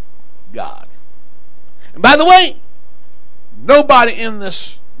God. And by the way, nobody in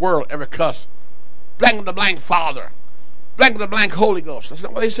this world ever cuss blank the blank Father, blank the blank Holy Ghost. That's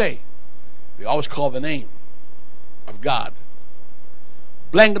not what they say. They always call the name of God.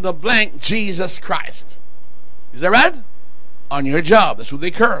 Blank the blank Jesus Christ. Is that right? On your job, that's who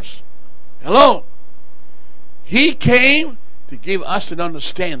they curse. Hello. He came to give us an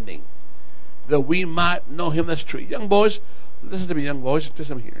understanding that we might know him that's true. Young boys, listen to me, young boys.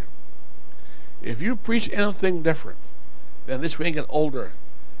 Listen here. If you preach anything different than this when you get older,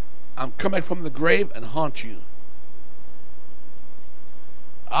 I'm coming from the grave and haunt you.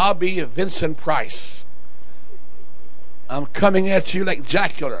 I'll be Vincent Price. I'm coming at you like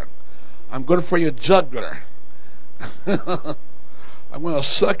Jacular. I'm going for your jugular. I'm going to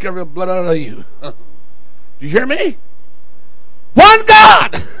suck every blood out of you. Do you hear me? One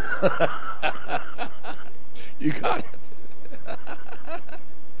God! You got it.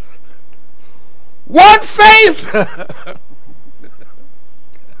 One faith!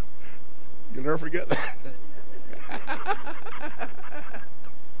 You'll never forget that.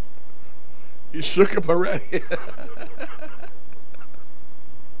 You shook up already.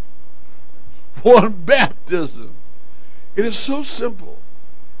 One baptism. It is so simple.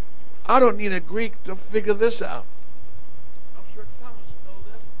 I don't need a Greek to figure this out. I'm sure Thomas knows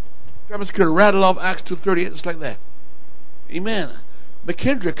this. Thomas could rattle off Acts 2:38 just like that. Amen.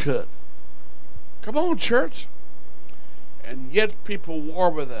 McKendrick could. Come on, church. And yet people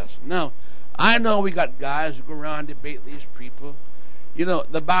war with us. Now, I know we got guys who go around and debate these people. You know,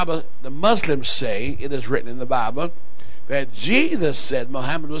 the Bible, the Muslims say, it is written in the Bible, that Jesus said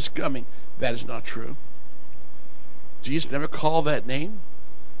Muhammad was coming. That is not true. Jesus never called that name.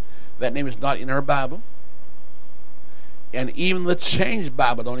 That name is not in our Bible. And even the changed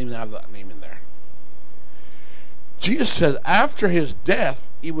Bible don't even have that name in there. Jesus says after his death,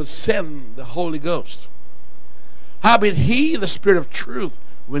 he would send the Holy Ghost. Howbeit he, the Spirit of truth,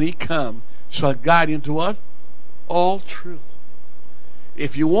 when he come, shall guide you into what? All truth.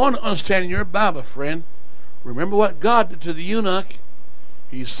 If you want to understand your Bible, friend, remember what God did to the eunuch.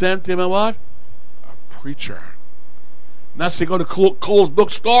 He sent him a what? A preacher. Not to go to Cole's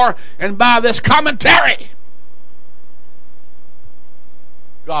bookstore and buy this commentary.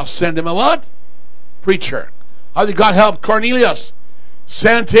 God sent him a what? Preacher. How did God help Cornelius?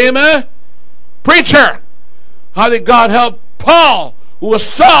 Sent him a preacher. How did God help Paul, who was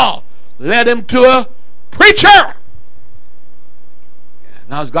Saul? Led him to a preacher.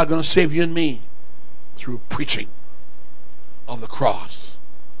 Now is God going to save you and me? Through preaching of the cross.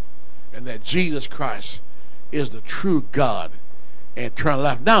 And that Jesus Christ is the true God and eternal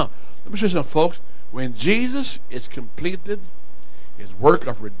life. Now, let me show you something, folks. When Jesus is completed his work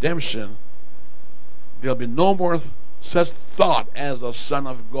of redemption, there'll be no more such thought as the Son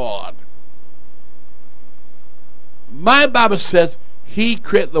of God. My Bible says he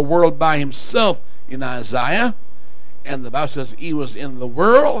created the world by himself in Isaiah. And the Bible says he was in the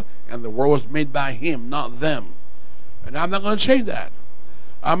world and the world was made by him, not them. And I'm not going to change that.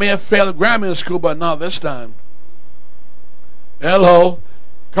 I may have failed grammar in school, but not this time. Hello.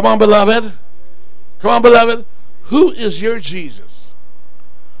 Come on, beloved. Come on, beloved. Who is your Jesus?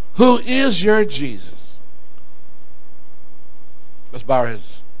 Who is your Jesus? Let's bow our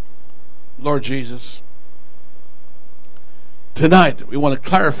heads. Lord Jesus, tonight we want to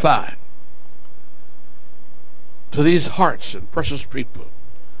clarify to these hearts and precious people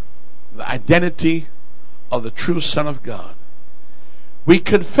the identity of the true Son of God. We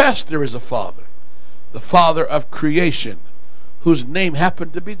confess there is a Father, the Father of creation, whose name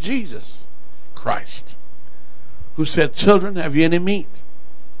happened to be Jesus Christ, who said, children, have you any meat?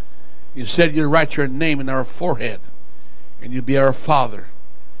 You said you'd write your name in our forehead, and you'd be our Father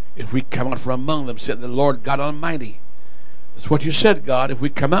if we come out from among them, said the Lord God Almighty. That's what you said, God. If we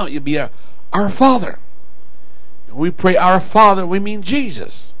come out, you'd be our Father. And we pray our Father, we mean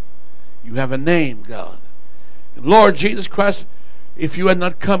Jesus. You have a name, God. And Lord Jesus Christ, if you had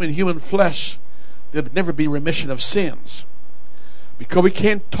not come in human flesh, there would never be remission of sins. Because we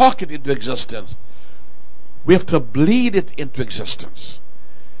can't talk it into existence. We have to bleed it into existence.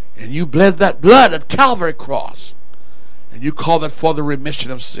 And you bled that blood at Calvary cross. And you call that for the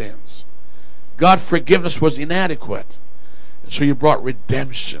remission of sins. God, forgiveness was inadequate. And so you brought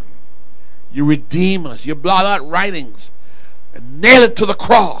redemption. You redeem us. You blot out writings and nail it to the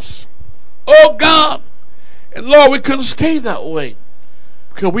cross. Oh God! And Lord, we couldn't stay that way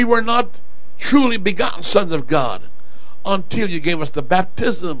because we were not truly begotten sons of God until you gave us the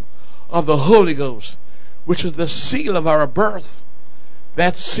baptism of the Holy Ghost, which is the seal of our birth,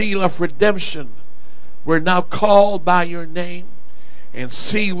 that seal of redemption. We're now called by your name and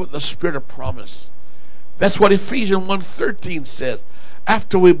sealed with the Spirit of promise. That's what Ephesians 1:13 says.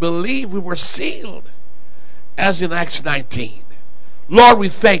 After we believe, we were sealed, as in Acts 19. Lord, we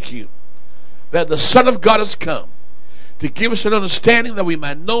thank you that the Son of God has come to give us an understanding that we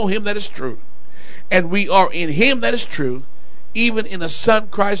might know him that is true. And we are in him that is true, even in the Son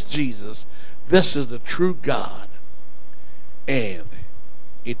Christ Jesus. This is the true God and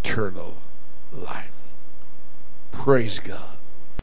eternal life. Praise God.